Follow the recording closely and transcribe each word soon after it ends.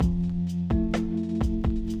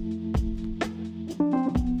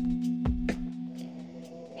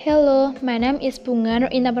Hello, my name is Bunga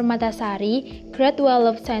Intan Permatasari, grade 12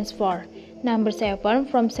 of Science 4, number 7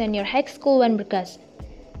 from Senior High School 1 Berkas.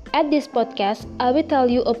 At this podcast, I will tell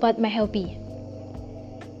you about my hobby.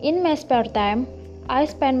 In my spare time, I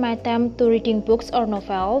spend my time to reading books or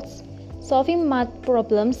novels, solving math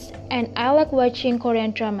problems, and I like watching Korean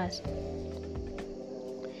dramas.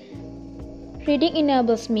 Reading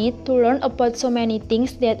enables me to learn about so many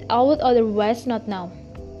things that I would otherwise not know.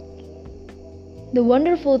 The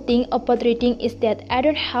wonderful thing about reading is that I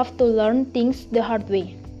don't have to learn things the hard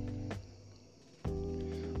way.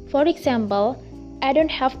 For example, I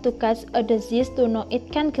don't have to catch a disease to know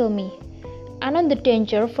it can kill me. I know the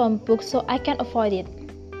danger from books so I can avoid it.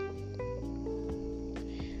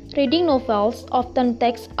 Reading novels often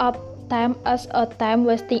takes up time as a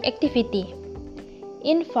time-wasting activity.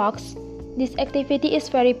 In fact, this activity is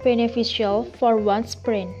very beneficial for one's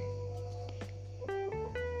brain.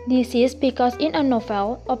 This is because in a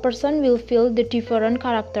novel, a person will feel the different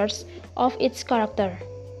characters of each character.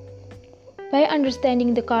 By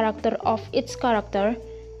understanding the character of each character,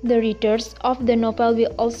 the readers of the novel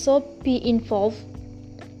will also be involved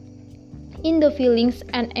in the feelings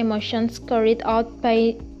and emotions carried out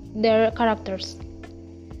by their characters.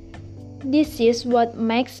 This is what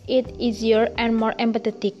makes it easier and more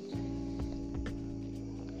empathetic.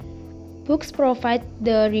 Books provide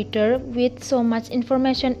the reader with so much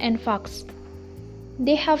information and facts.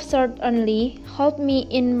 They have certainly helped me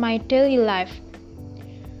in my daily life.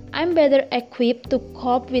 I'm better equipped to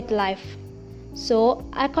cope with life, so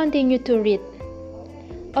I continue to read.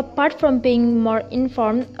 Apart from being more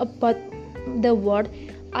informed about the world,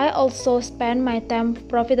 I also spend my time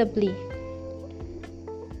profitably.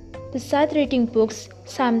 Besides reading books,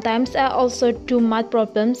 sometimes I also do math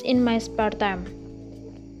problems in my spare time.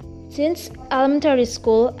 Since elementary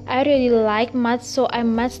school, I really like math, so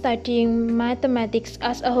I'm studying mathematics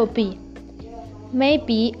as a hobby.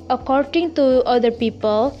 Maybe, according to other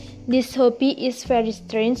people, this hobby is very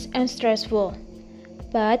strange and stressful.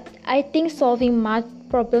 But I think solving math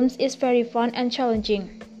problems is very fun and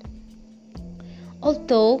challenging.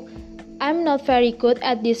 Although I'm not very good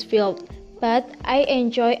at this field, but I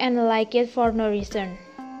enjoy and like it for no reason.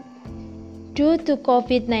 Due to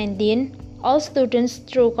COVID-19, all students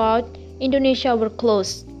throughout Indonesia were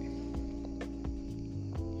closed.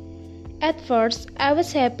 At first, I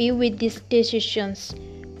was happy with these decisions,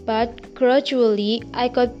 but gradually I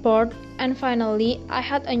got bored and finally I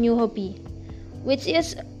had a new hobby, which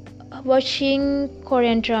is watching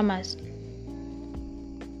Korean dramas.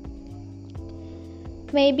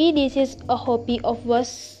 Maybe this is a hobby of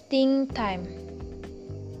wasting time,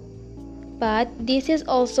 but this is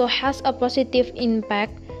also has a positive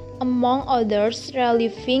impact. Among others,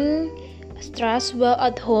 relieving stress while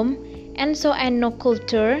at home, and so I know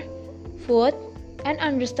culture, food, and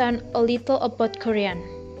understand a little about Korean.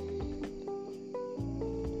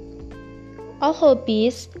 All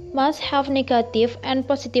hobbies must have negative and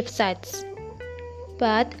positive sides,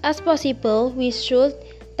 but as possible, we should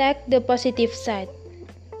take the positive side.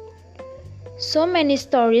 So many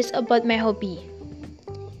stories about my hobby.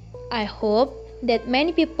 I hope that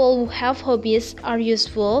many people who have hobbies are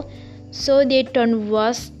useful so they don't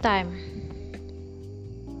waste time.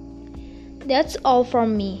 That's all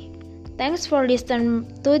from me. Thanks for listening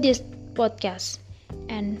to this podcast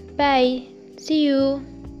and bye. See you.